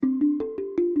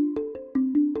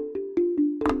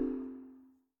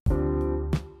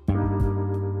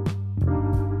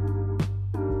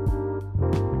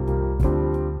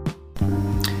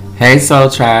Hey Soul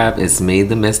Tribe, it's me,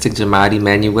 the Mystic Jamadi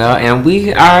Manuel, and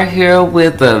we are here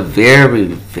with a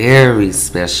very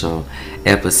special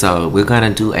episode. We're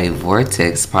going to do a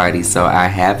Vortex party, so I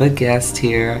have a guest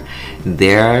here.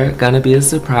 They're going to be a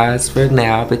surprise for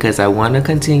now because I want to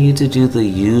continue to do the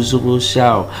usual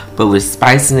show, but we're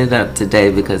spicing it up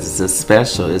today because it's a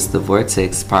special. It's the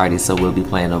Vortex party, so we'll be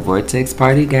playing a Vortex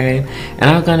party game, and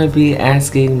I'm going to be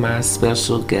asking my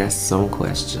special guest some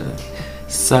questions.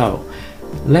 So,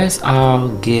 let's all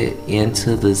get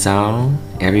into the zone.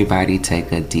 Everybody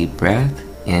take a deep breath.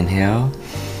 Inhale.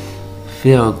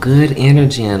 Feel good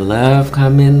energy and love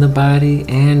come in the body.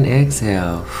 And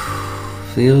exhale.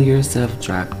 Feel yourself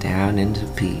drop down into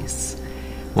peace.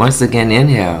 Once again,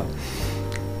 inhale.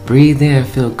 Breathe in.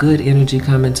 Feel good energy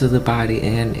come into the body.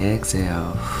 And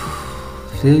exhale.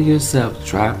 Feel yourself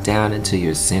drop down into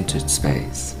your centered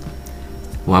space.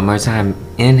 One more time.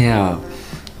 Inhale.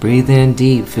 Breathe in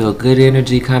deep, feel good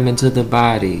energy come into the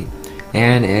body,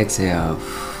 and exhale.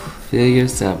 Feel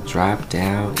yourself drop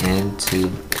down into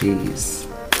peace.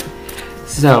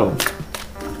 So,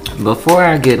 before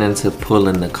I get into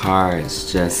pulling the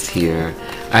cards just here,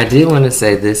 I did want to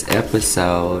say this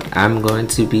episode, I'm going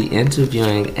to be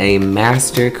interviewing a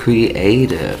master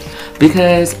creative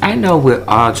because I know we're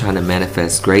all trying to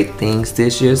manifest great things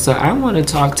this year. So I want to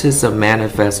talk to some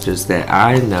manifestors that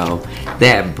I know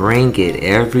that bring it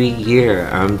every year.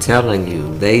 I'm telling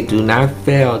you, they do not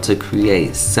fail to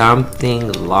create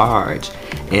something large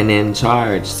and in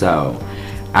charge. So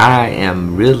I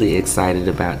am really excited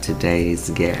about today's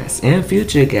guest and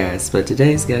future guests, but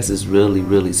today's guest is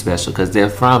really special because they're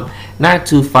from not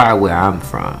too far where I'm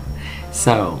from.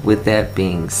 So with that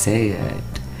being said,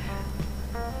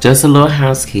 just a little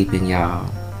housekeeping,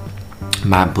 y'all.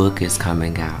 My book is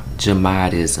coming out,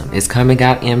 Jamadism. It's coming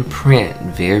out in print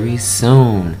very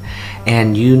soon,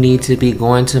 and you need to be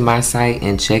going to my site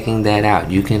and checking that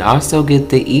out. You can also get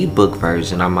the ebook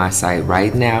version on my site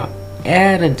right now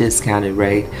at a discounted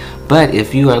rate, but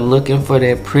if you are looking for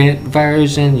that print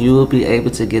version, you will be able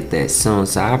to get that soon.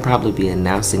 So I'll probably be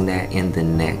announcing that in the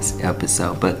next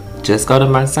episode, but just go to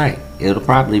my site. It'll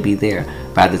probably be there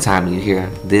by the time you hear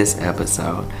this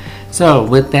episode. So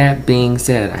with that being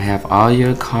said, I have all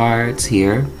your cards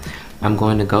here. I'm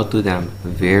going to go through them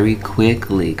very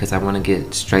quickly because I want to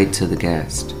get straight to the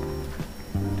guest.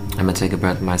 I'm going to take a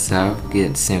breath myself,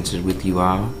 get centered with you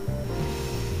all.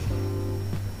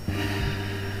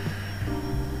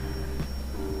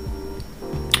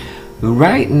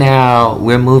 Right now,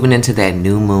 we're moving into that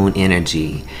new moon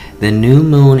energy. The new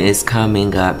moon is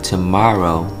coming up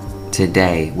tomorrow,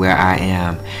 today, where I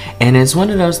am. And it's one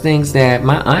of those things that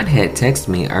my aunt had texted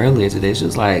me earlier today. She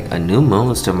was like, a new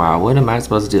moon's tomorrow. What am I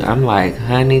supposed to do? I'm like,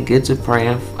 honey, get to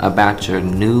praying about your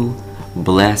new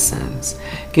blessings.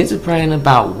 Get to praying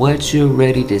about what you're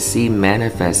ready to see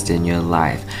manifest in your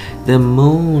life. The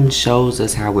moon shows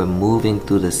us how we're moving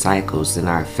through the cycles in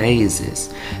our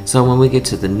phases. So when we get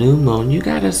to the new moon, you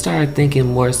got to start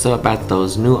thinking more so about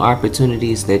those new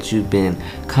opportunities that you've been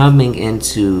coming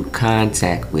into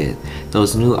contact with.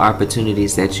 Those new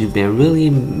opportunities that you've been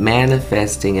really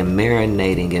manifesting and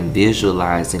marinating and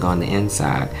visualizing on the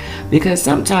inside. Because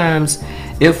sometimes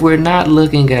if we're not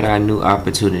looking at our new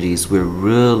opportunities, we're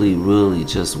really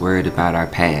just worried about our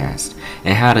past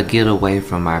and how to get away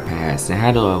from our past and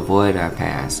how to avoid our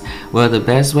past. Well, the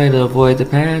best way to avoid the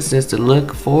past is to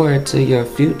look forward to your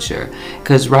future,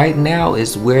 because right now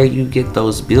is where you get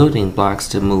those building blocks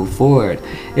to move forward.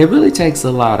 It really takes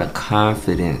a lot of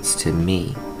confidence to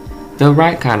me. The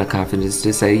right kind of confidence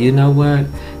to say, you know what,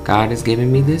 God has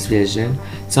given me this vision,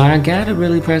 so I gotta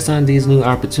really press on these new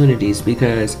opportunities,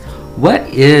 because what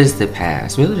is the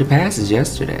past? Really, the past is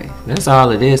yesterday. That's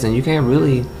all it is, and you can't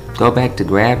really go back to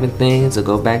grabbing things or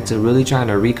go back to really trying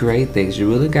to recreate things. You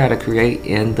really got to create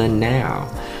in the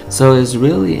now. So it's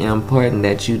really important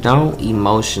that you don't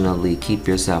emotionally keep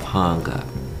yourself hung up.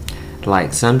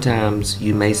 Like sometimes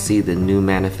you may see the new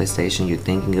manifestation, you're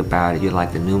thinking about it, you're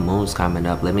like, the new moon's coming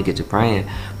up, let me get to praying,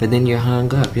 but then you're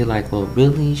hung up. You're like, well,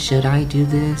 really, should I do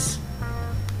this?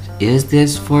 Is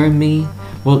this for me?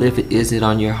 Well, is it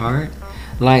on your heart?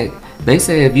 Like they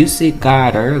say, if you seek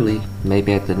God early,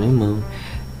 maybe at the new moon,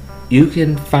 you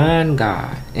can find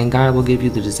God, and God will give you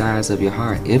the desires of your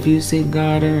heart if you seek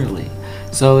God early.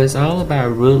 So it's all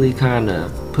about really kind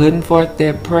of putting forth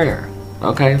that prayer,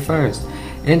 okay, first,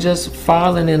 and just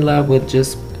falling in love with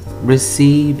just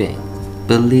receiving,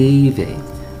 believing,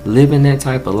 living that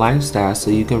type of lifestyle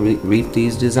so you can reap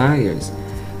these desires.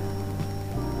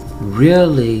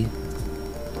 Really,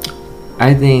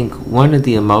 I think one of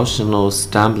the emotional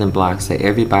stumbling blocks that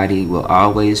everybody will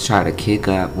always try to kick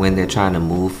up when they're trying to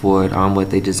move forward on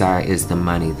what they desire is the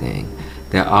money thing.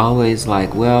 They're always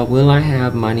like, well, will I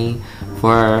have money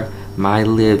for my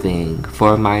living,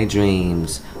 for my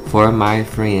dreams, for my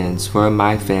friends, for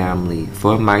my family,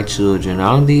 for my children,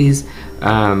 all these,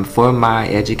 for my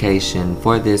education,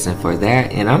 for this and for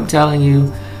that. And I'm telling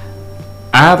you,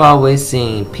 I've always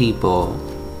seen people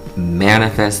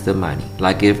manifest the money.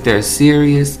 Like if they're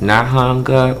serious, not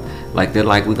hung up, like they're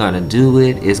like, we're gonna do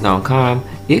it, it's gonna come,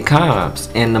 it comes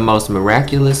in the most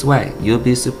miraculous way. You'll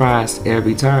be surprised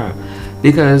every time.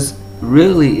 Because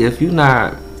really, if you're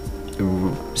not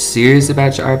serious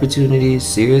about your opportunities,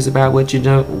 serious about what you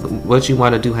do, what you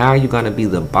want to do, how are you going to be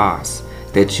the boss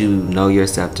that you know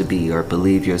yourself to be, or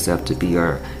believe yourself to be,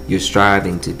 or you're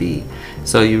striving to be?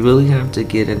 So you really have to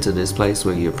get into this place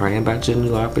where you're praying about your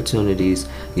new opportunities.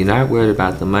 You're not worried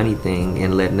about the money thing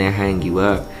and letting that hang you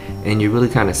up, and you're really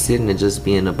kind of sitting and just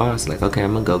being the boss. Like, okay,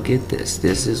 I'm gonna go get this.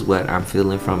 This is what I'm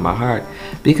feeling from my heart.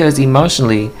 Because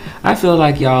emotionally, I feel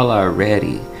like y'all are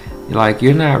ready. Like,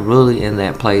 you're not really in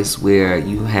that place where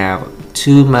you have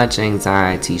too much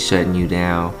anxiety shutting you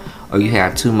down, or you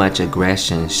have too much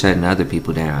aggression shutting other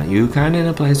people down. You're kind of in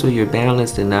a place where you're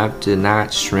balanced enough to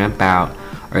not shrimp out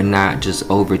or not just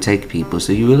overtake people.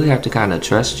 So you really have to kind of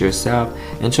trust yourself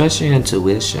and trust your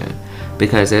intuition.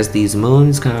 Because as these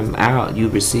moons come out, you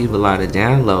receive a lot of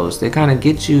downloads. They kind of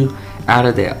get you out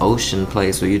of that ocean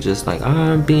place where you're just like, oh,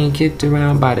 I'm being kicked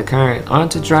around by the current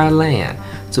onto dry land,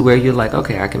 to where you're like,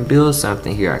 okay, I can build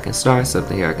something here, I can start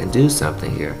something here, I can do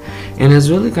something here. And it's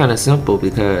really kind of simple,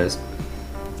 because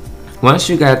once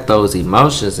you got those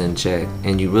emotions in check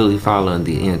and you really following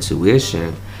the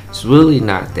intuition, it's really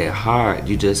not that hard.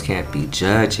 You just can't be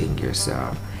judging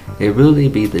yourself. It really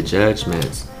be the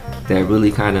judgments that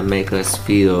really kind of make us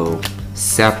feel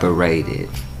separated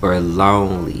or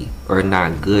lonely or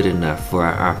not good enough for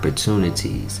our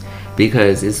opportunities.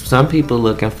 Because it's some people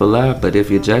looking for love, but if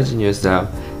you're judging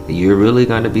yourself, you're really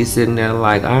going to be sitting there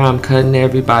like, oh, I'm cutting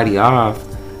everybody off.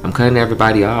 I'm cutting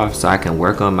everybody off so I can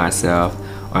work on myself.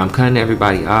 Or I'm cutting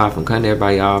everybody off. I'm cutting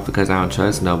everybody off because I don't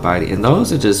trust nobody. And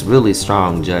those are just really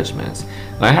strong judgments.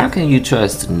 Like, how can you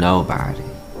trust nobody?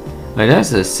 Like,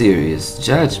 that's a serious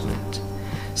judgment.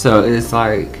 So it's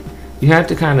like, you have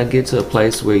to kind of get to a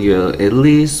place where you're at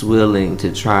least willing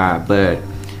to try. But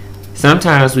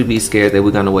sometimes we be scared that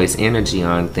we're going to waste energy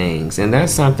on things. And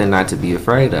that's something not to be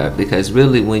afraid of. Because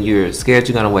really, when you're scared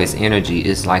you're going to waste energy,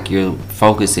 it's like you're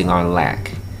focusing on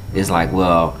lack. It's like,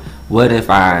 well, what if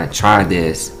I try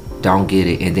this, don't get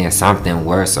it, and then something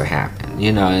worse will happen?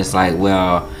 You know, it's like,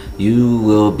 well, you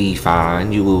will be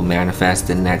fine. You will manifest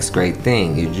the next great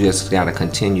thing. You just got to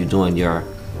continue doing your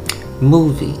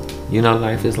movie. You know,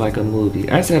 life is like a movie.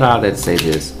 I said all that to say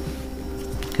this,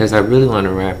 because I really want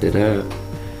to wrap it up.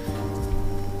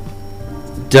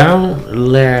 Don't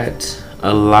let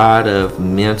a lot of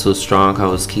mental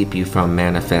strongholds keep you from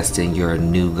manifesting your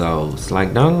new goals.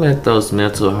 Like, don't let those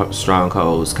mental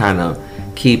strongholds kind of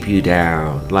keep you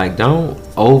down. Like, don't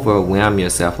overwhelm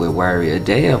yourself with worry. A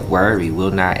day of worry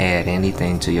will not add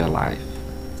anything to your life.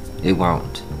 It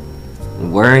won't.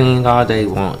 Worrying all day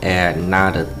won't add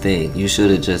not a thing. You should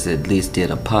have just at least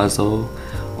did a puzzle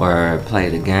or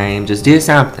played a game. Just did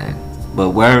something.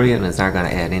 But worrying is not going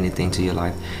to add anything to your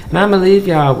life. And I'm going to leave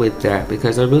y'all with that,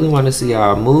 because I really want to see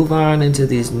y'all move on into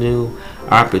these new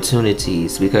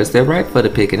opportunities, because they're ripe for the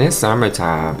picking. It's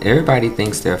summertime. Everybody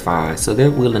thinks they're fine, so they're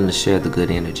willing to share the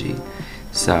good energy.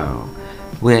 So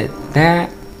with that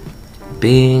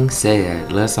being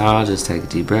said, let's all just take a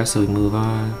deep breath so we move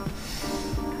on.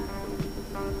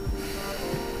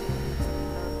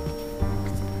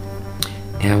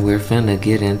 And we're finna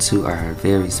get into our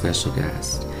very special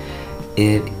guest.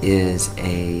 It is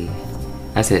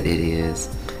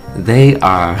they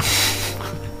are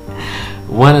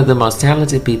one of the most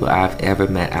talented people I've ever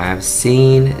met. I've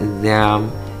seen them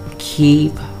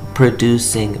keep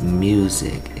producing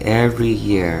music every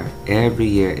year. And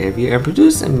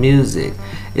producing music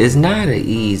is not an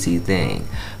easy thing,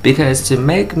 because to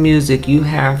make music, you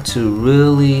have to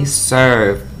really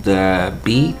serve the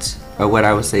beat, or what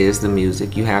I would say is the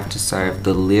music. You have to serve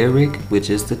the lyric, which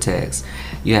is the text.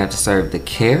 You have to serve the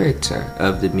character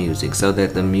of the music so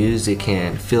that the music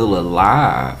can feel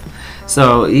alive.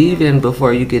 So even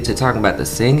before you get to talking about the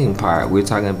singing part, we're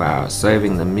talking about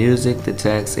serving the music, the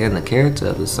text, and the character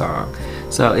of the song.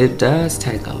 So it does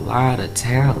take a lot of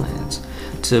talent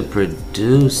to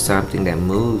produce something that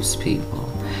moves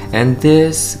people. And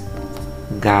this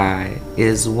guy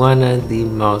is one of the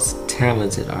most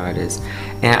talented artists.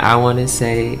 And I want to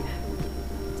say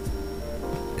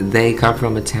they come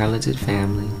from a talented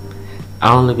family.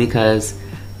 Only because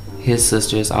his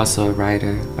sister is also a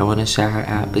writer. I want to shout her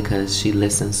out because she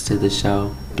listens to the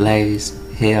show. Blaze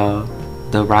Hill,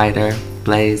 the writer.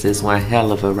 Blaze is one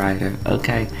hell of a writer.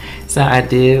 Okay, so I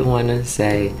did want to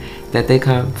say that they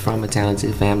come from a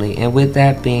talented family. And with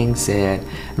that being said,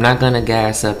 I'm not going to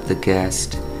gas up the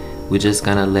guest. We're just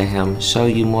going to let him show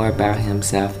you more about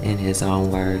himself in his own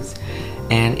words.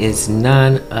 And it's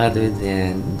none other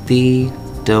than the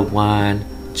Dewan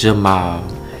Jamal.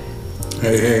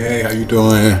 Hey, how you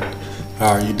doing? How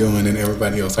are you doing? And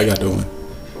everybody else, how y'all doing?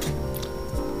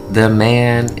 The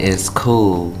man is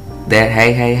cool. That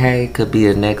hey could be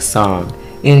a next song.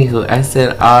 Anywho, I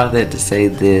said all that to say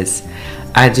this.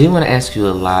 I do want to ask you a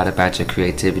lot about your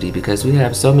creativity because we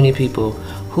have so many people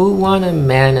who want to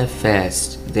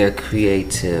manifest their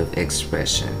creative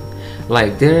expression.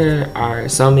 Like, there are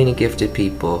so many gifted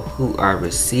people who are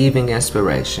receiving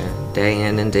inspiration day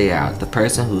in and day out. The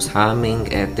person who's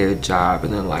humming at their job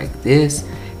and they're like, this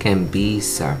can be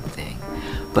something.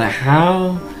 But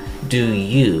how do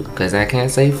you, because I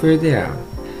can't say for them,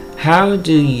 how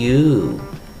do you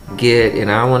get, and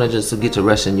I don't want to just get to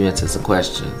rushing you into some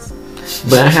questions,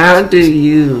 but how do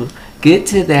you get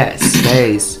to that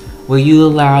space where you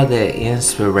allow that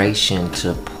inspiration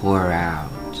to pour out?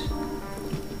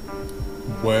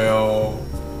 Well,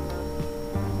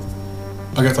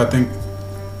 I guess I think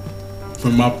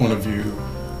from my point of view,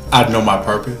 I know my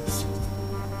purpose.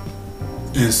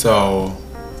 And so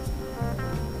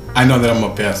I know that I'm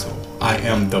a vessel. I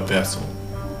am the vessel.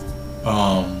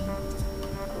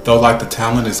 Though like the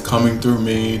talent is coming through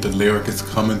me, the lyric is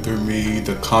coming through me,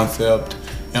 the concept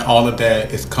and all of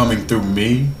that is coming through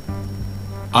me,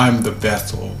 I'm the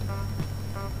vessel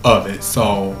of it.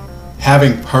 So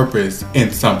having purpose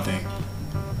in something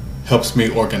helps me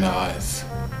organize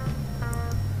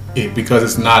it because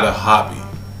it's not a hobby.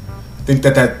 I think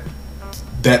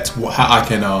that's how I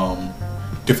can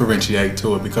differentiate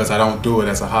to it, because I don't do it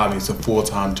as a hobby. It's a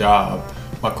full-time job.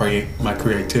 My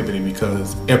creativity,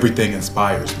 because everything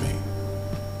inspires me,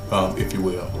 if you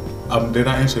will. Did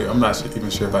I answer it? I'm not even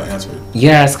sure if I answered.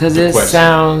 Yes, because it question.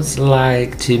 Sounds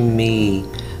like to me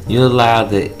you allow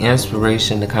the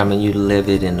inspiration to come and you live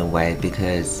it in a way,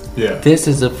 because this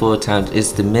is a full-time,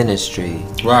 it's the ministry.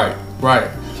 Right.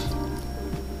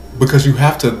 Because you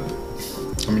have to,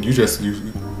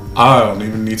 I don't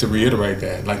even need to reiterate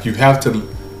that. Like, you have to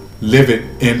live it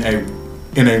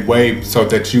in a way so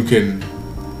that you can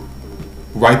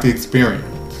write the experience.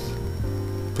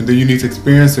 And then you need to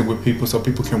experience it with people so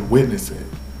people can witness it.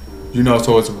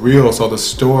 So it's real, so the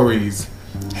stories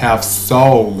have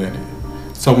soul in it.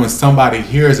 So when somebody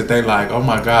hears it, they like, oh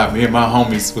my God, me and my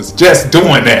homies was just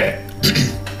doing that.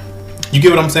 You get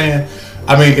what I'm saying?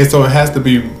 So it has to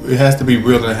be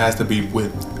real, and it has to be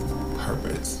with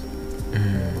purpose.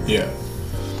 Yeah.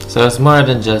 So it's more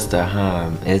than just a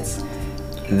hum. It's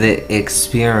the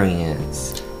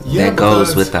experience that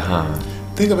goes with the hum.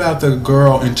 Think about the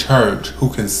girl in church who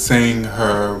can sing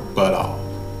her butt off.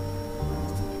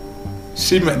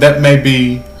 That may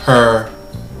be her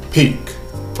peak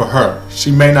for her.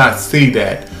 She may not see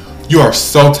that. You are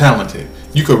so talented.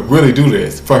 You could really do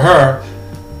this. For her,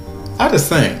 I just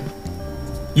sing.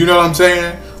 You know what I'm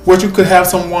saying? Where you could have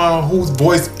someone whose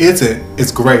voice isn't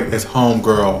as great as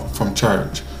homegirl from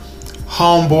church.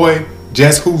 Homeboy,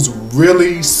 just who's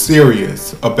really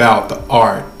serious about the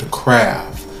art, the craft,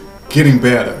 getting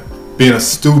better, being a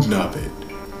student of it.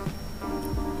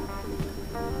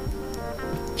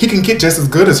 He can get just as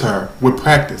good as her with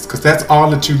practice, because that's all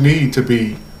that you need to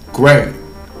be great.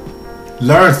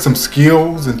 Learn some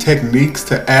skills and techniques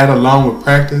to add along with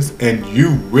practice, and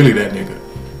you really that nigga.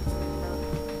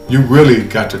 You really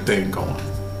got your thing going.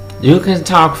 You can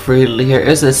talk freely here.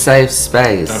 It's a safe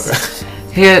space. Okay.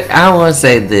 Here, I want to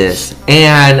say this,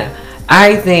 and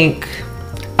I think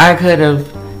I could have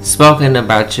spoken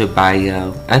about your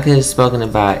bio. I could have spoken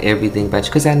about everything about you,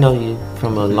 because I know you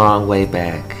from a long way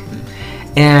back.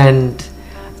 And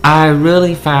I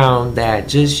really found that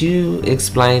just you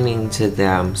explaining to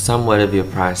them somewhat of your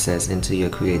process into your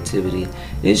creativity,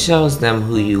 it shows them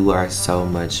who you are so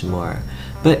much more.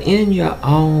 But in your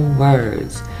own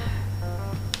words,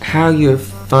 how you're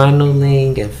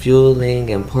funneling and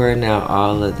fueling and pouring out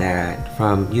all of that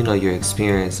from, your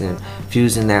experience and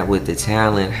fusing that with the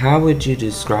talent, how would you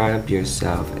describe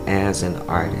yourself as an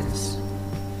artist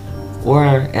or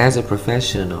as a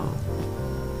professional?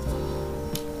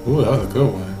 Ooh, that was a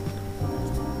good one.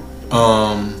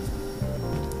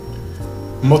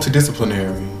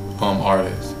 Multidisciplinary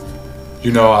artist.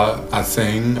 I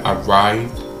sing, I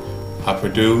write, I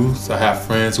produce. I have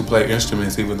friends who play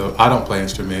instruments, even though I don't play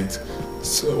instruments.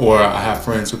 or I have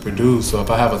friends who produce. So if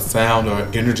I have a sound or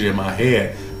energy in my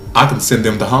head, I can send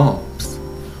them the hums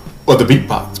or the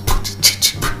beatbox.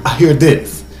 I hear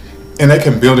this, and they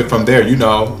can build it from there. You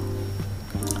know,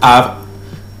 I've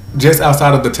just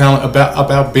outside of the talent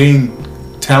about being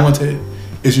talented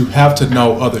is you have to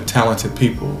know other talented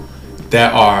people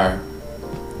that are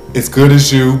as good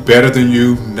as you, better than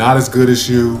you, not as good as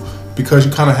you, because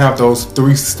you kind of have those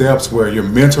 3 steps where you're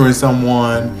mentoring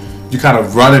someone, you kind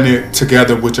of running it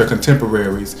together with your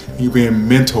contemporaries, and you're being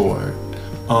mentored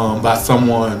by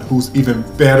someone who's even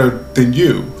better than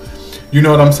you. You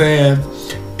know what I'm saying?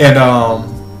 And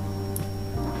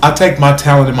I take my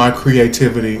talent and my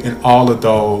creativity in all of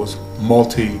those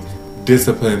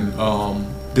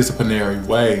disciplinary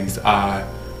ways.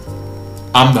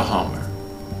 I'm the hummer.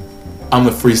 I'm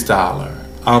the freestyler.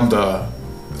 I'm the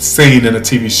scene in a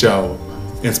TV show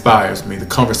inspires me. The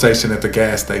conversation at the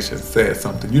gas station says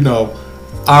something. You know,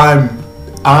 I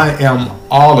am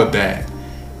all of that.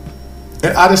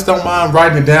 And I just don't mind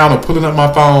writing it down or pulling up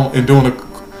my phone and doing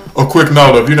a quick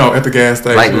note of, you know, at the gas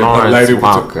station. Like Lawrence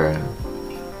Walker.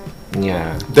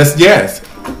 Yeah. Yes.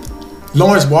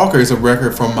 Lawrence Walker is a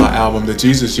record from my album, The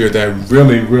Jesus Year, that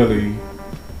really, really,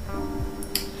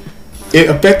 it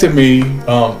affected me.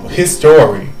 His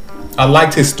story, I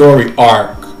liked his story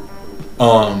arc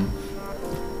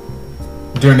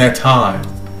during that time,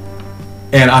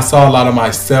 and I saw a lot of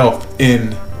myself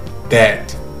in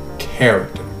that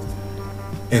character.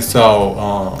 And so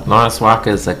Lawrence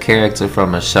Walker is a character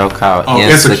from a show called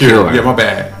Insecure. Yeah, my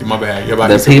bad.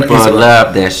 The people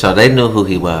loved that show. They knew who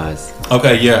he was.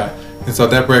 Okay, yeah. And so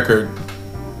that record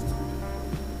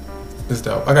is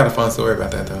dope. I got a fun story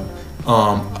about that though.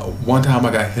 One time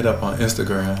I got hit up on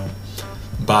Instagram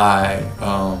by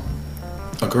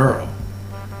a girl,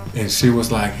 and she was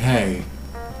like, "Hey,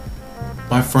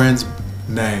 my friend's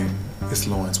name is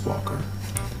Lawrence Walker,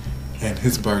 and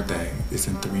his birthday is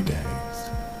in 3 days.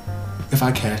 If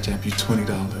I cash app you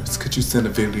 $20, could you send a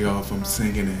video of him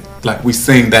singing it? Like we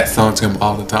sing that song to him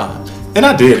all the time." And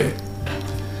I did it.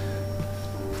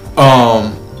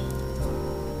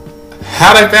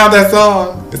 How they found that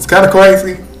song, it's kind of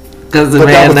crazy. Because the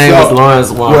man's name was Lawrence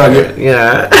Walker. Well,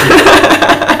 yeah.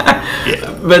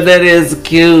 But that is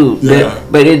cute. Yeah.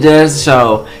 But it does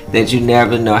show that you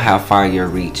never know how far your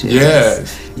reach is.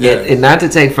 Yes. And not to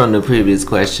take from the previous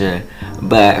question,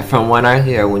 but from what I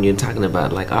hear when you're talking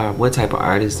about like, what type of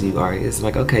artist you are, it's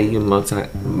like, okay, you're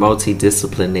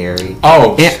multidisciplinary.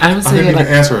 Oh, and I'm saying, I didn't even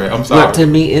answer it. I'm sorry. But to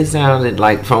me, it sounded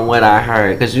like from what I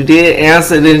heard, because you did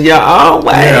answer it in your own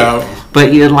way. Yeah.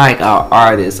 But you're like an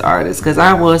artist. Because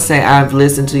I will say I've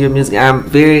listened to your music.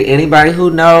 Anybody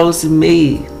who knows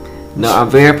me, I'm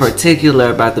very particular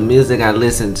about the music I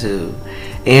listen to.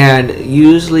 And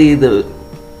usually the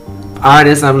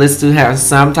artists I'm listening to have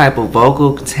some type of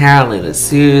vocal talent, a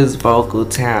serious vocal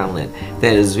talent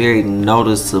that is very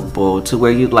noticeable to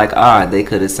where you're like, they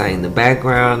could have sang the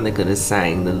background, they could have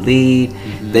sang the lead,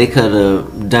 they could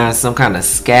have done some kind of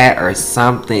scat or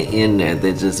something in there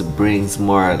that just brings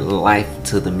more life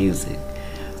to the music.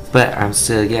 But I'm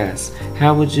still, yes.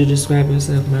 How would you describe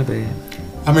yourself, my bad?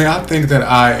 I mean, I think that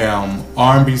I am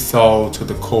R&B soul to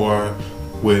the core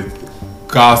with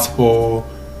gospel,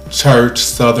 church,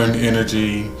 southern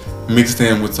energy mixed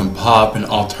in with some pop and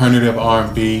alternative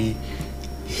R&B,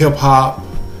 hip hop,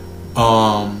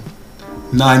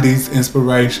 90s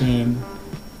inspiration,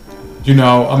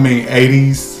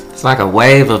 80s. It's like a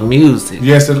wave of music.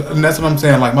 Yes, and that's what I'm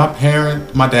saying. Like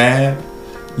my dad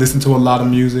listened to a lot of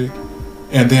music,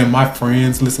 and then my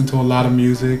friends listen to a lot of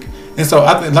music. And so,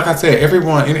 like I said,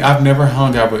 I've never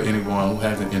hung out with anyone who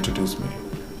hasn't introduced me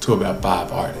to about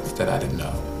 5 artists that I didn't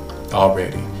know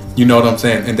already. You know what I'm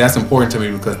saying? And that's important to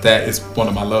me because that is one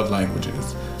of my love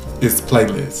languages. It's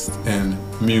playlists and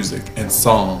music and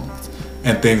songs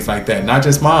and things like that. Not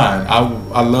just mine.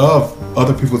 I love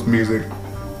other people's music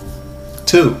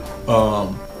too.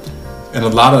 And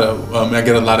I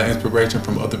get a lot of inspiration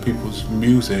from other people's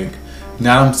music.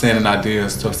 Now I'm sending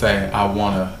ideas to say I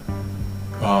want to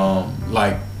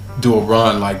do a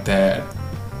run like that.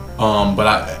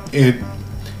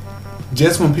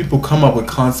 Just when people come up with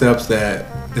concepts that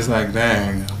it's like,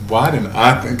 dang, why didn't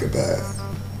I think of that?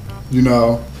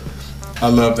 I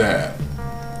love that.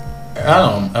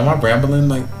 Am I rambling?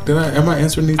 Am I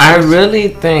answering these I really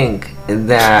think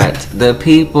that the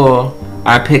people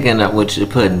are picking up what you're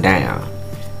putting down.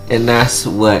 And that's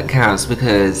what counts,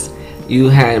 because you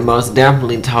had most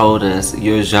definitely told us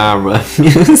your genre of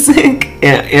music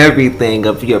and everything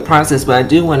of your process, but I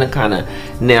do want to kind of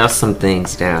nail some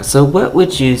things down. So what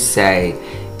would you say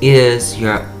is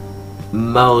your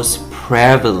most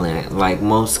prevalent, like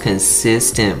most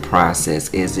consistent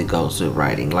process is it goes with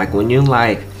writing. Like when you're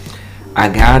like, I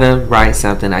gotta write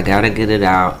something, I gotta get it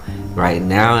out. Right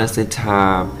now is the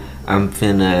time. I'm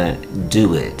finna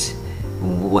do it.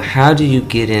 How do you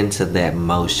get into that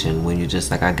motion when you're just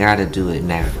like, I gotta do it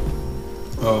now?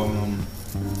 I'm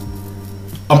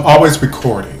always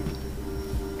recording,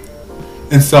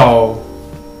 and so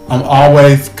I'm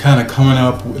always kind of coming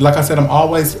up. Like I said, I'm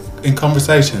always in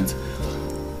conversations.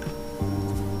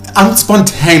 I'm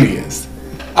spontaneous.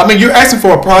 I mean, you're asking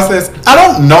for a process. I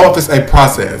don't know if it's a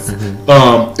process.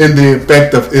 In the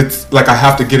effect of it's like I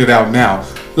have to get it out now.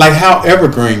 Like how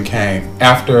Evergreen came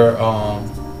after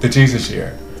the Jesus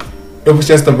year. It was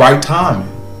just the right timing.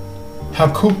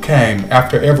 How Coop came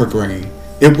after Evergreen.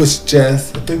 It was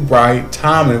just the right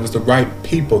timing. It was the right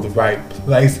people, the right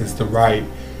places, the right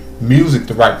music,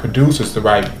 the right producers, the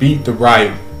right beat, the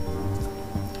right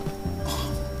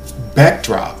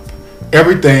backdrop.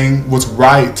 Everything was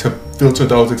right to filter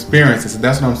those experiences, and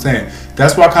that's what I'm saying.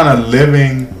 That's why kind of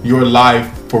living your life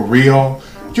for real.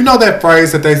 You know that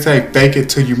phrase that they say, fake it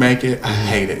till you make it? I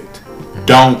hate it.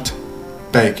 Don't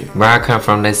fake it. Where I come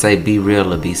from, they say be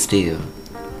real or be still.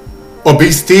 Or be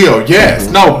still, yes.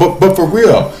 No, but for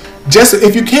real. Just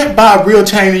if you can't buy a real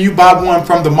chain and you buy one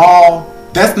from the mall,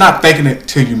 that's not faking it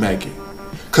till you make it.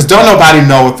 Because don't nobody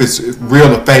know if it's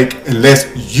real or fake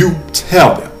unless you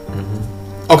tell them.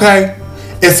 Okay?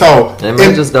 And so they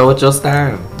may just go with your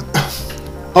style.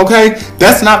 Okay?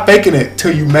 That's not faking it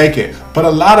till you make it. But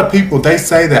a lot of people, they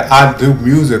say that I do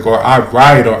music or I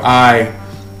write or I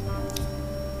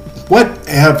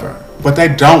whatever. But they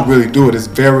don't really do it. It's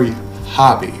very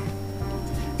hobby.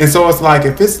 And so it's like,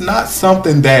 if it's not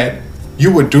something that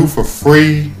you would do for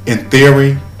free in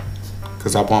theory,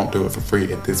 because I won't do it for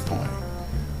free at this point.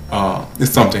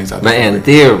 It's some things I do. But in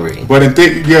theory. But in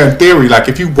theory, like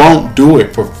if you won't do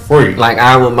it for free. Like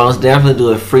I would most definitely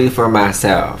do it free for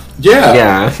myself. Yeah.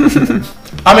 Yeah.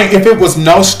 I mean, if it was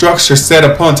no structure set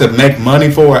upon to make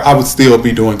money for it, I would still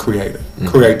be doing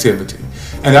creativity.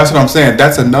 And that's what I'm saying.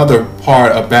 That's another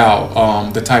part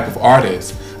about the type of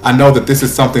artist. I know that this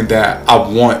is something that I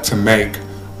want to make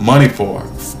money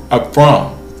from. I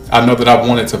know that I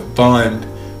wanted to fund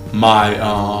my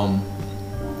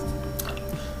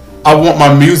I want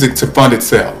my music to fund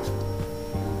itself.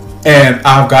 And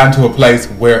I've gotten to a place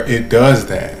where it does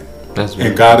that. That's beautiful.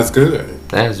 And God is good.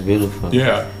 That's beautiful.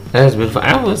 Yeah. That's beautiful.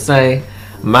 I would say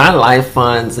my life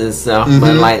funds itself,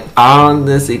 but like all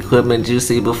this equipment you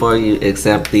see before you,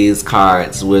 except these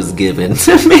cards, was given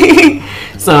to me.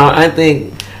 So I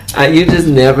think you just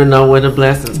never know where the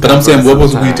blessings come. But I'm saying, what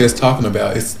was we sometimes. just talking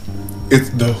about? It's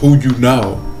the who you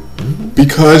know.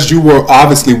 Because you were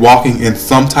obviously walking in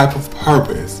some type of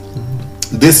purpose.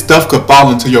 This stuff could fall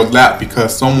into your lap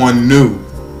because someone knew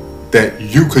that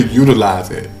you could utilize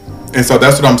it. And so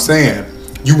that's what I'm saying.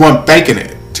 You weren't faking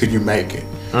it till you make it.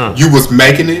 You was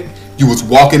making it. You was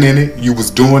walking in it. You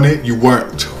was doing it. You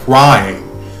weren't trying.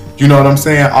 You know what I'm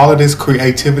saying? All of this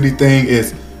creativity thing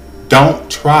is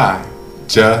don't try.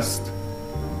 Just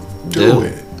do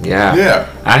it. Yeah.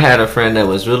 I had a friend that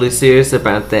was really serious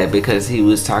about that because he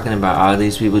was talking about all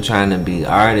these people trying to be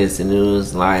artists, and it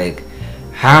was like,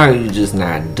 how are you just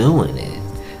not doing it?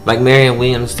 Like Marianne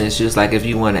Williamson, she was like, if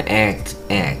you want to act.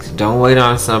 Don't wait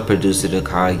on some producer to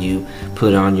call you.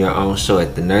 Put on your own show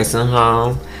at the nursing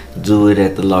home. Do it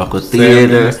at the local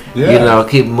theater. Yeah. You know,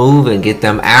 keep moving. Get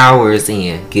them hours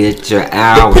in. Get your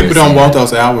hours. People don't want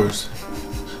those hours.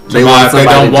 They want somebody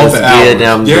they don't want just the hours. give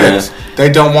them Yes. They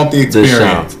don't want the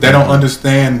experience. They don't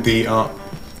understand the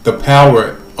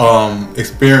power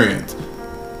experience.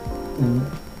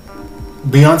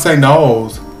 Beyonce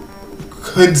Knowles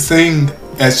couldn't sing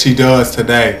as she does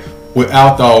today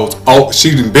without those. Oh,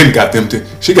 she got them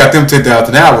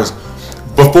 10,000 hours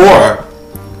before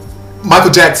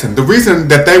Michael Jackson. The reason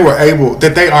that they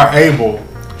are able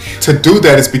to do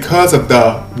that is because of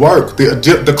the work,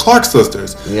 the Clark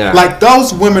sisters. Yeah. Like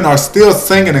those women are still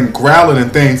singing and growling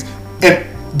and things, and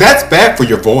that's bad for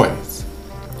your voice.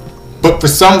 But for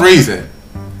some reason,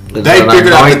 they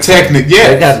figured out the technique. Yeah,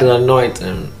 they got the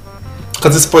anointing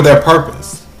because it's for their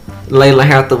purpose. Layla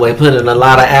Hathaway put in a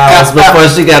lot of hours before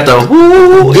she got the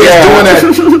whoo. Doing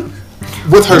that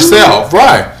with herself,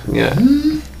 right? Yeah.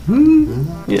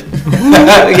 Yeah.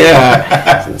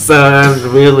 Yeah. So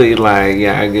I'm really like,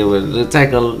 I get what it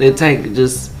take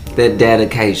just that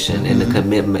dedication and the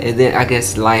commitment, and then I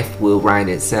guess life will write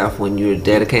itself when you're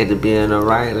dedicated to being a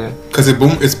writer. Because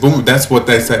it's boom. That's what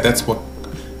they said. That's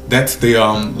the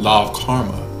law of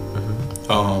karma.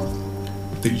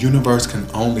 The universe can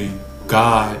only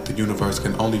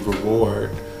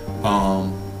reward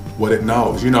what it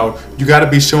knows. You know, you got to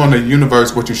be showing the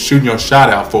universe what you're shooting your shot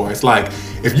out for. It's like,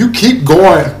 if you keep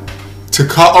going to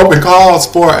open calls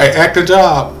for an acting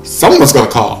job, someone's going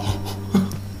to call.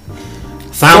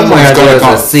 Somewhere there's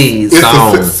a seed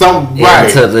sown right.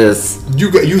 into this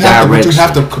you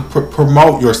have to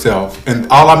promote yourself. And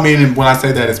all I mean when I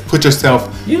say that is put yourself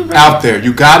out there.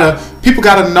 People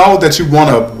gotta know that you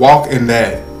want to walk in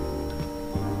that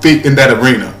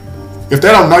arena. If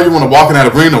they don't know you want to walk in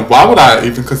that arena, why would I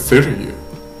even consider you?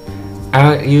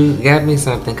 You got me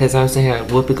something, because I was saying here,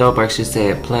 Whoopi Goldberg, she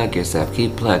said, plug yourself,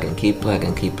 keep plugging, keep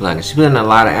plugging, keep plugging. She put in a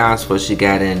lot of hours before she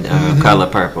got in Color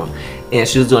Purple. And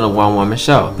she was doing a one-woman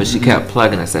show, but she kept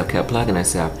plugging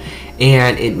herself.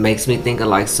 And it makes me think of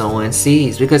like sowing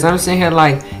seeds, because I'm sitting here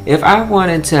like, if I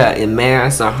wanted to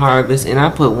amass a harvest and I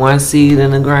put one seed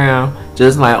in the ground,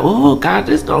 just like, oh God,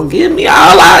 this gonna give me all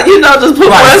out, just put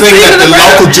one seed in the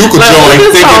ground. Local Juka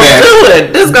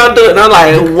joint, this gonna do it. And I'm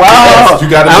like, wow, I'm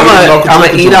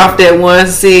gonna eat off that one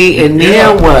seed, and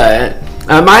then what?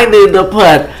 I might need to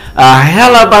put a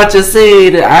hell of a bunch of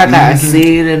seed. I got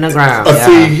seed in the ground. A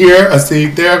seed here, a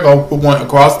seed there. Go put one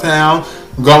across town.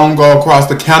 Go across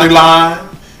the county line.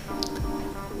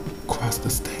 Across the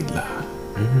state line.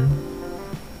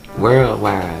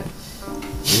 Worldwide.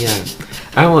 Yeah.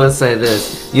 I will say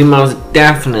this. You most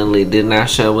definitely did not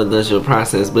share with us your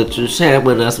process, but you shared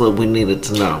with us what we needed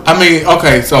to know. I mean,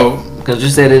 okay, so... Because you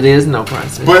said it is no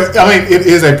process. But, I mean, it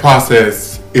is a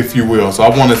process, if you will. So I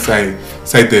want to say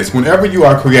this. Whenever you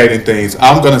are creating things,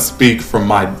 I'm going to speak from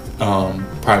my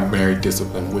primary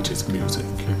discipline, which is music.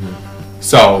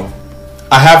 So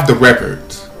I have the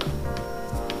records.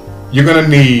 You're going to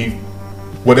need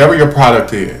whatever your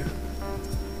product is.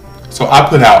 So I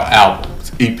put out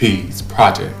albums, EPs,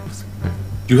 projects.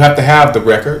 You have to have the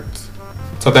records.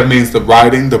 So that means the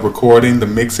writing, the recording, the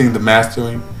mixing, the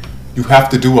mastering. You have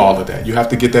to do all of that. You have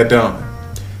to get that done.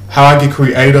 How I get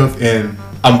creative, and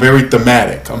I'm very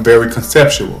thematic. I'm very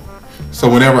conceptual. So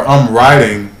whenever I'm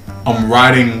writing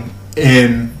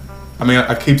in, I mean,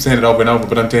 I keep saying it over and over,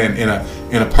 but I'm saying in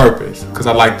a purpose, because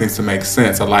I like things to make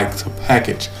sense. I like to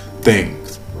package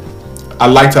things. I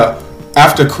like to,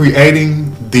 after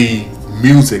creating the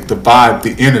music, the vibe,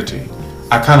 the energy,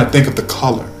 I kind of think of the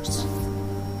colors.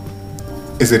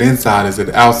 Is it inside? Is it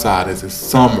outside? Is it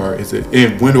summer? Is it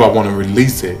in? When do I want to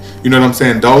release it? You know what I'm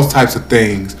saying? Those types of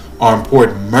things are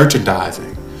important.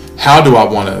 Merchandising. How do I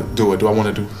want to do it? Do I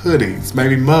want to do hoodies,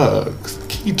 maybe mugs,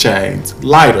 keychains,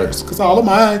 lighters? Because all of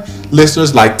my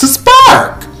listeners like to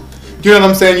spark. You know what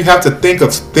I'm saying? You have to think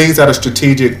of things that are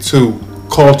strategic to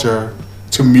culture,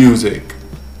 to music,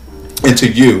 and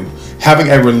to you.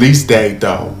 Having a release date,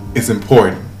 though, is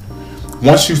important.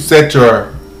 Once you set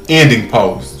your ending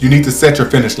post, you need to set your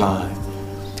finish line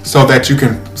so that you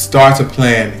can start to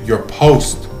plan your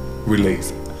post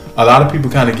release. A lot of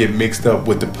people kind of get mixed up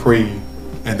with the pre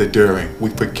and the during. We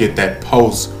forget that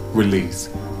post release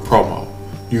promo.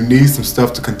 You need some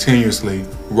stuff to continuously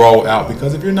roll out,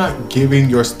 because if you're not giving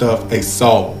your stuff a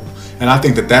soul, and I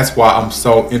think that that's why I'm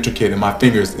so intricate and my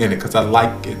fingers in it, because I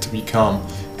like it to become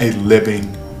a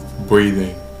living,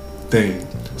 breathing thing.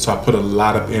 So I put a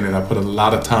lot of in it. I put a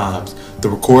lot of times. The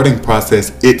recording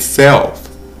process itself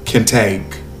can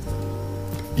take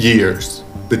years.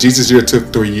 The Jesus Year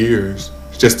took 3 years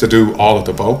just to do all of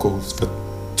the vocals for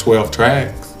 12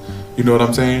 tracks. You know what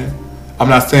I'm saying? I'm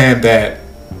not saying that.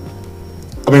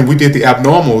 I mean, we did the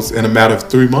Abnormals in a matter of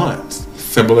 3 months,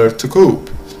 similar to Coop.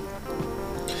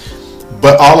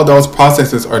 But all of those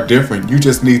processes are different. You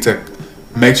just need to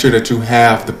make sure that you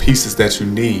have the pieces that you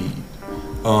need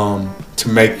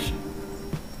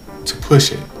to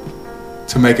push it,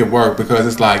 to make it work, because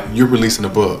it's like you're releasing a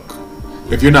book.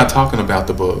 If you're not talking about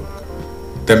the book,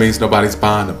 that means nobody's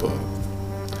buying the book.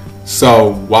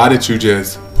 So why did you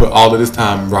just put all of this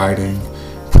time writing,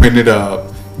 print it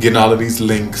up, getting all of these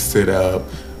links set up,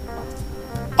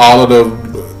 all of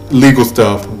the legal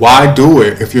stuff? Why do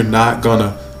it if you're not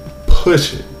gonna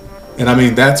push it? And I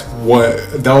mean,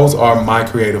 those are my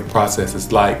creative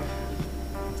processes, like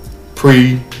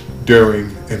pre,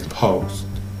 during, and post.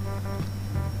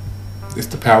 It's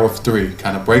the power of 3.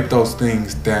 Kind of break those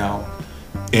things down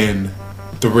in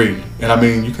 3. And I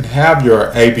mean, you can have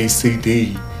your A, B, C,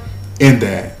 D in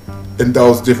that, in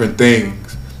those different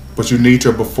things, but you need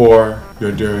your before,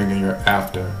 your during, and your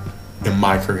after in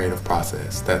my creative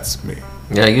process. That's me.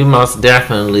 Yeah, you most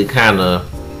definitely kind of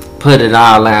put it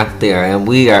all out there, and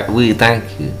we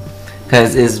thank you,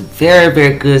 because it's very,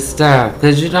 very good stuff.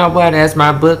 Because you know what, as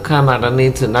my book come out, I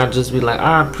need to not just be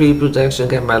like, pre-production,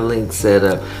 get my link set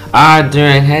up,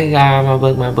 during, hey y'all,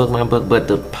 my book, but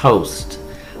the post.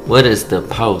 What is the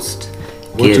post?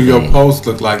 What do your posts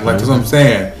look like? Like, that's what I'm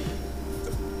saying.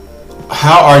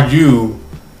 how are you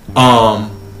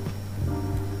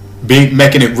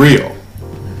making it real?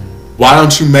 Why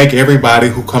don't you make everybody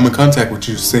who come in contact with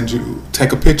you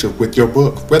take a picture with your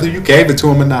book, whether you gave it to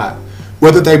them or not,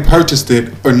 whether they purchased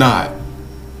it or not?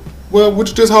 Well, would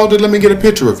you just hold it? Let me get a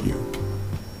picture of you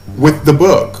with the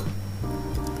book,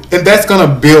 and that's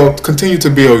gonna continue to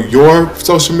build your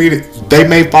social media. They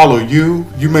may follow you,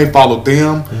 you may follow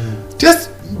them, just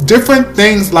different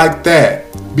things like that.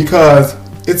 Because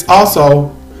it's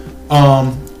also,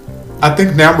 I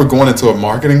think now we're going into a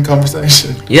marketing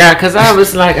conversation. Yeah, because I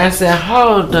was like, I said,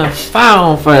 hold the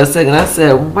phone for a second. I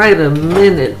said, wait a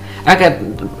minute.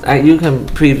 You can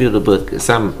preview the book.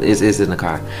 Some is in the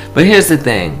car. But here's the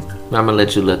thing. I'm going to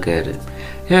let you look at it.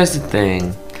 Here's the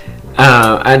thing.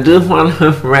 I do want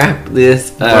to wrap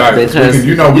this up because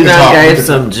you gave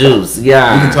some juice.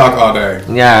 Yeah, we can talk all day.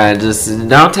 Yeah, just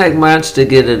don't take much to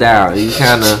get it out. You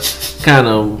kind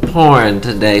of pouring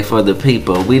today for the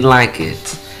people. We like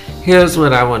it. Here's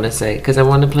what I want to say, because I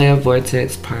want to play a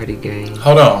Vortex party game.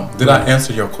 Hold on, did I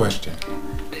answer your question?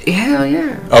 Hell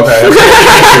yeah. Okay.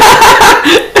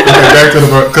 Okay, back to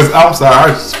the because I'm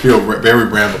sorry, I just feel very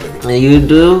rambling. You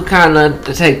do kind of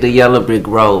take the yellow brick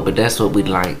road, but that's what we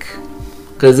like.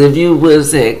 Because if you would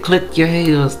say, click your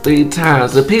heels 3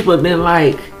 times, the people have been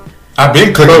like, I've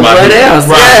been clicking my heels.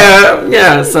 What else? Right.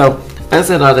 Yeah. So I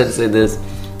said all that to say this.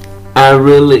 I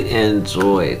really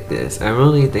enjoyed this. I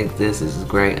really think this is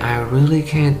great. I really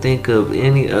can't think of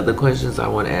any other questions I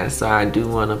want to ask. So I do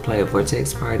want to play a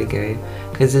Vortex party game.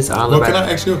 Because it's all about... Well, can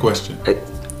I ask you a question?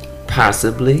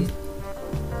 Possibly.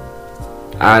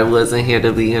 I wasn't here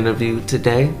to be interviewed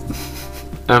today.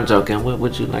 I'm joking. What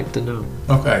would you like to know?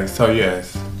 Okay, so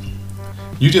yes.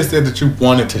 You just said that you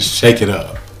wanted to shake it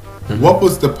up. Mm-hmm. What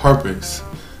was the purpose?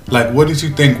 Like, what did you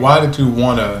think? Why did you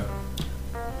want to...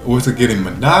 Was it getting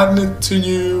monotonous to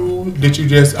you? Did you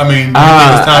just... I mean,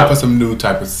 it's time for some new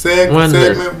type of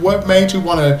segment. What made you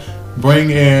want to bring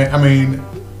in... I mean,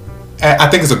 I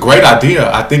think it's a great idea.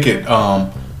 I think it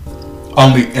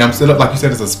only amps it up. Like you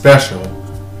said, it's a special.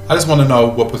 I just want to know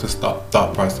what was the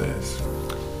thought process.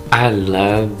 I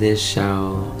love this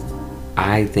show.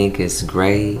 I think it's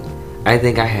great. I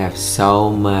think I have so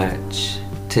much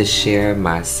to share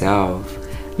myself.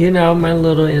 You know, my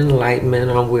little enlightenment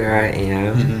on where I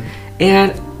am. Mm-hmm.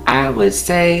 And I would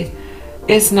say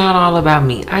it's not all about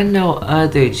me. I know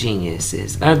other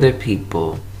geniuses, other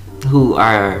people who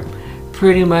are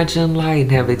pretty much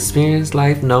enlightened, have experienced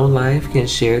life, know life, can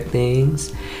share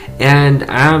things. And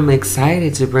I'm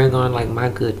excited to bring on like my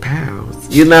good pals,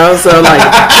 you know, so like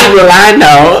people I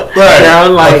know,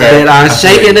 that are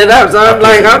shaking it up. So I'm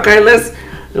like, okay, let's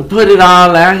put it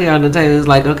all out here on the table. It's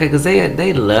like, okay, because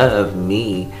they love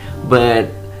me, but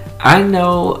I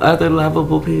know other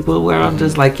lovable people where I'm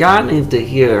just like, y'all need to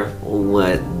hear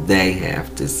what they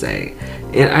have to say.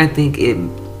 And I think it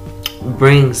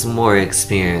brings more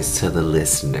experience to the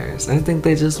listeners. I think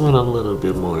they just want a little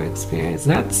bit more experience.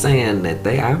 Not saying that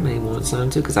I may want some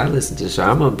too, because I listen to the show.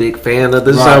 I'm a big fan of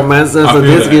the show myself, so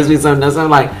this gives me something else. I'm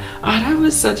like, oh, that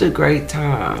was such a great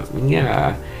time.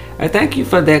 Yeah. I thank you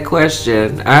for that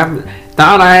question. I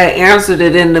thought I had answered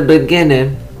it in the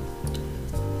beginning.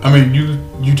 I mean,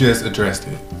 you just addressed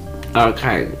it.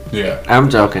 Okay. Yeah.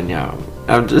 I'm joking, y'all.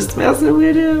 I'm just messing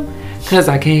with him because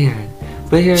I can.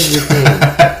 But here's the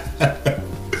thing.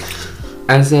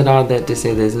 I said all that to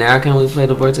say this. Now can we play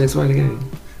the Vortex Party game?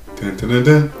 Dun, dun,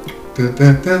 dun, dun,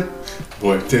 dun, dun.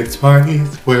 Vortex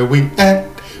Party's where we at.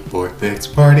 Vortex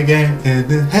Party game in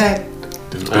the hat.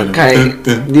 Okay,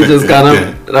 you just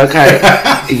gotta. Okay,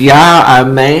 y'all, I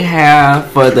may have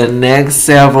for the next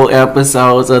several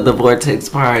episodes of the Vortex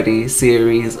Party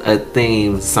series a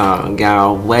theme song.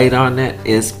 Y'all wait on it.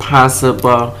 It's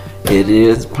possible. It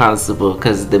is possible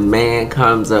because the man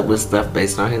comes up with stuff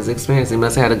based on his experience. He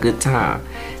must have had a good time.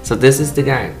 So this is the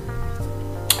game.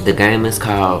 The game is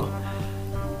called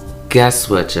Guess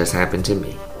What Just Happened to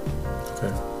Me.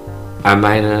 Okay. I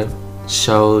might have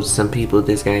showed some people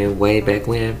this game way back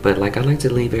when, but like I like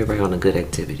to leave everybody on a good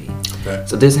activity. Okay.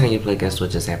 So this is how you play Guess What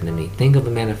Just Happened to Me. Think of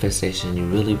a manifestation you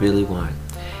really, really want,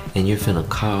 and you're finna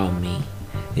call me,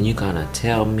 and you're gonna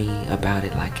tell me about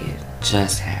it like it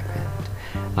just happened.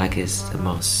 Like it's the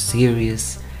most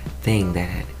serious thing that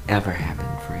had ever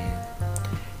happened for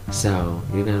you. So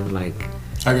you're gonna like,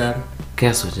 I got it.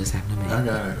 Guess what just happened to me? I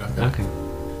got it. Okay.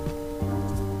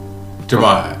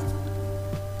 Jamad,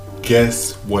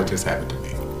 guess what just happened to me?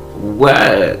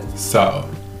 What? So,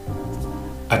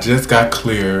 I just got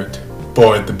cleared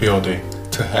for the building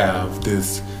to have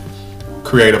this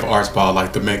creative arts ball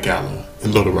like the Met Gala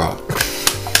in Little Rock.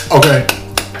 Okay,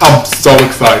 I'm so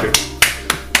excited.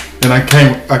 And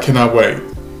I cannot wait.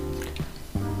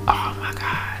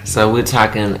 So we're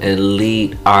talking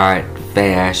elite art,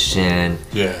 fashion,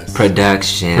 Yes.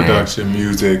 production,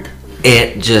 music.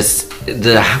 It just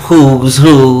the who's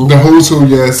who. The who's who,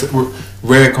 yes.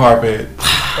 Red carpet,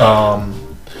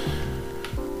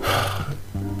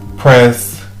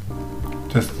 press,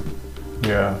 just,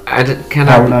 yeah.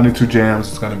 Power 92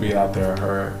 Jams is going to be out there,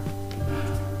 her.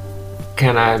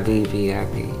 Can I be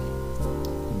VIP?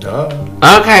 Duh.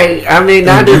 Okay, I mean,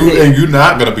 and you're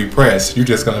not going to be press. You're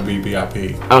just going to be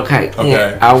VIP. Okay.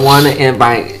 Yeah, I want to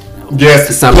invite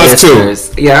some plus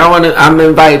listeners. 2. Yeah, I'm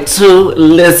invite 2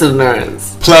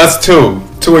 listeners. Plus 2.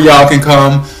 2 of y'all can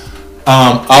come.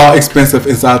 All expenses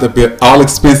inside the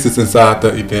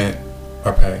event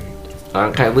are paid.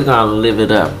 Okay, we're gonna live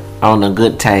it up on a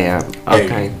good tab.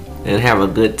 Okay, and have a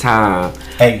good time.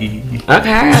 Hey. Okay,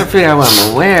 I gotta figure out what I'm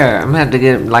gonna wear. I'm gonna have to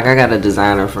get I got a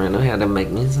designer friend who had to make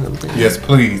me something. Yes,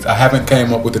 please. I haven't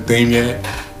came up with a theme yet,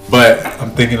 but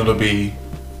I'm thinking it'll be.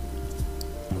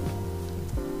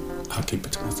 I'll keep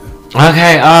it to myself.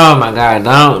 Okay. Oh my God!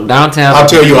 Don't tell. I'll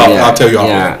tell you off. I'll tell you off.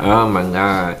 Yeah. Oh my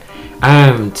God.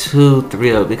 I'm too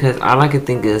thrilled because all I can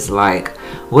think is like,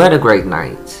 what a great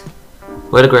night.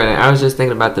 What a great night. I was just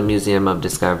thinking about the Museum of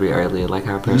Discovery earlier, like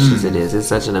how precious it is. It's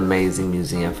such an amazing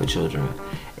museum for children.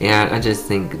 And I just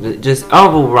think, just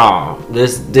overall,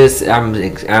 this I'm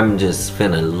just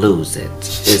finna lose it.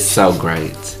 It's so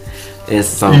great. It's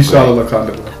so great.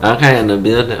 Okay, in the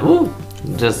building, ooh,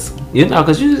 just,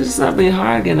 because you just not be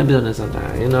hard getting in the building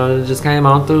sometimes. It just came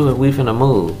on through and we finna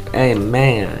move.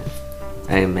 Amen.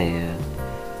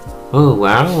 Oh,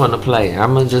 well, I don't want to play.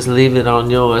 I'm going to just leave it on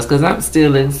yours because I'm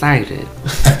still excited.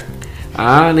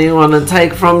 I don't even want to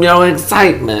take from your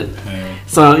excitement.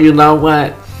 So, you know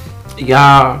what?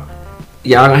 Y'all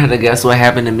going to have to guess what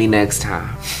happened to me next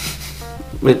time.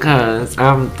 Because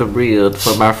I'm thrilled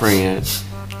for my friend.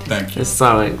 Thank you. It's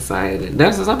so excited.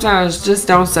 Sometimes just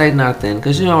don't say nothing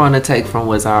because you don't want to take from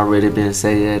what's already been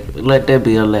said. Let there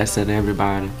be a lesson,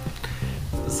 everybody.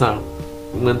 So,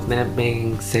 with that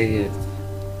being said,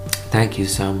 thank you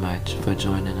so much for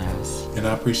joining us. And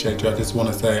I appreciate you. I just want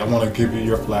to say, I want to give you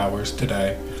your flowers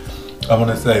today. I want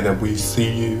to say that we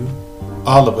see you.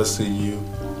 All of us see you.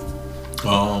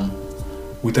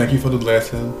 We thank you for the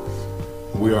lesson.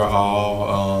 We are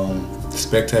all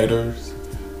spectators,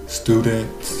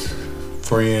 students,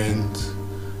 friends.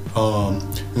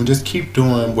 And just keep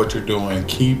doing what you're doing.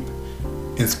 Keep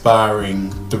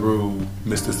inspiring through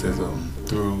mysticism,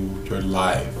 through your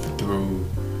life, through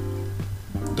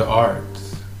the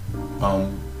arts.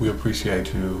 We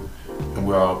appreciate you, and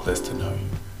we're all blessed to know you.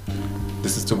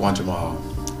 This is Dewan Jamal,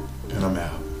 and I'm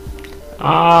out.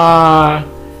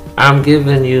 I'm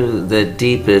giving you the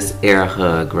deepest air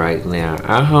hug right now.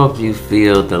 I hope you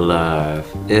feel the love.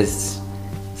 It's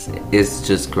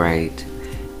just great.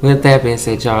 With that being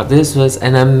said, y'all, this was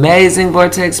an amazing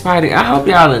Vortex party. I hope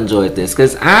y'all enjoyed this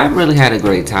because I really had a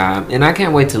great time. And I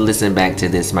can't wait to listen back to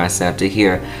this myself to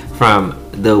hear from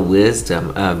the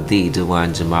wisdom of the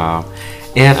Dewan Jamal.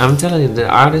 And I'm telling you, the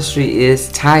artistry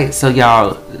is tight. So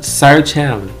y'all search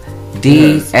him.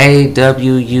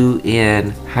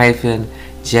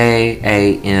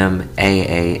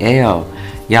 DAWUN-JAMAAL.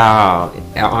 Y'all,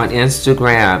 on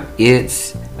Instagram,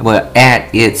 it's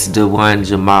Dewan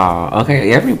Jamal.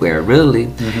 Okay, everywhere,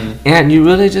 really. And you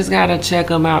really just gotta check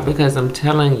him out because I'm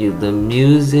telling you, the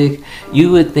music,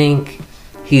 you would think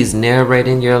he's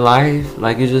narrating your life.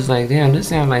 Like, you're just like, damn, this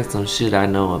sounds like some shit I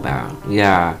know about.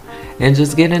 Yeah. And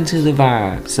just get into the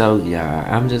vibe. So, yeah,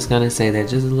 I'm just gonna say that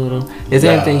just a little. Is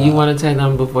there anything you want to tell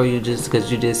them before you just,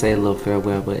 because you did say a little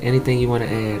farewell, but anything you want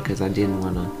to add? Because I didn't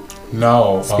want to.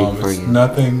 No, it's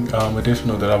nothing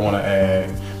additional that I want to add,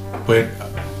 but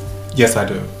yes, I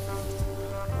do.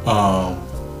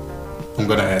 I'm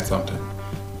gonna add something.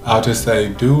 I'll just say,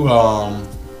 do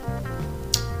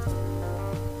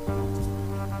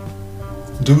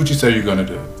what you say you're gonna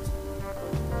do.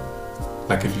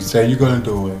 Like, if you say you're gonna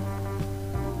do it,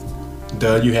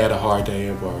 you had a hard day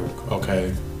at work.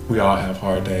 Okay, we all have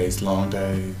hard days, long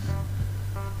days.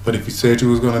 But if you said you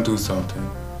was gonna do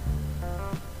something,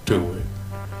 do it.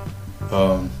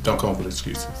 Don't come up with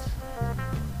excuses.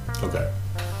 Okay.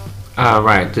 All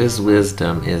right, this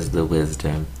wisdom is the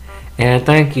wisdom. And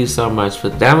thank you so much for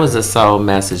that. Was a soul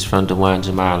message from Dewan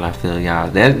Jamal. I feel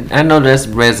y'all. I know that's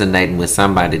resonating with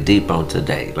somebody deep on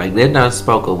today. Like, they done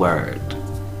spoke a word.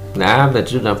 Now I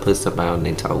bet you done put somebody on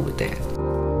their toe with that.